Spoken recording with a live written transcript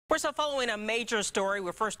We're still following a major story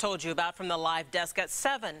we first told you about from the live desk at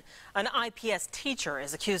 7. An IPS teacher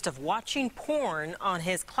is accused of watching porn on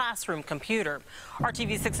his classroom computer.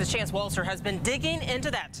 RTV6's Chance Walser has been digging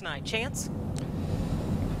into that tonight. Chance?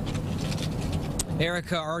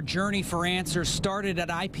 Erica, our journey for answers started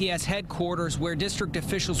at IPS headquarters, where district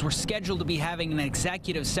officials were scheduled to be having an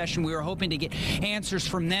executive session. We were hoping to get answers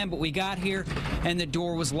from them, but we got here and the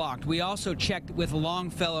door was locked. We also checked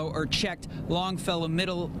Longfellow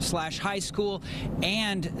Middle/High School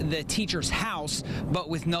and the teacher's house, but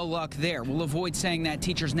with no luck there. We'll avoid saying that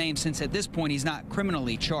teacher's name since at this point he's not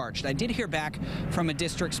criminally charged. I did hear back from a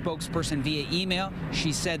district spokesperson via email.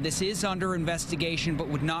 She said this is under investigation but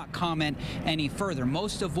would not comment any further.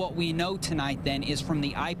 Most of what we know tonight then is from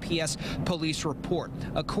the IPS police report.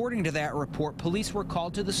 According to that report, police were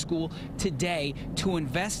called to the school today to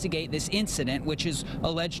investigate this incident, which is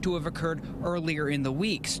alleged to have occurred earlier in the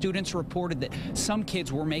week. Students reported that some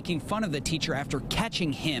kids were making fun of the teacher after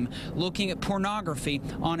catching him looking at pornography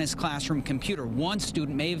on his classroom computer. One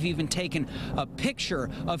student may have even taken a picture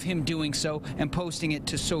of him doing so and posting it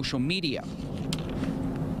to social media.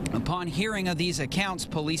 Upon hearing of these accounts,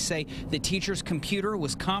 police say the teacher's computer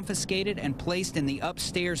was confiscated and placed in the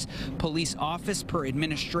upstairs police office per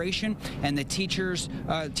administration, and the teacher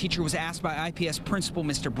was asked by IPS principal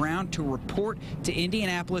Mr. Brown to report to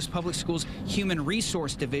Indianapolis Public Schools Human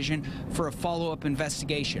Resource Division for a follow-up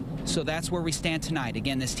investigation. So that's where we stand tonight.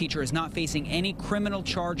 Again, this teacher is not facing any criminal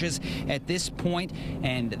charges at this point,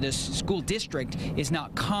 and the school district is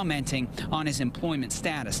not commenting on his employment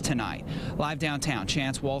status tonight. Live downtown,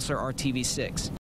 Chance Walser, RTV6.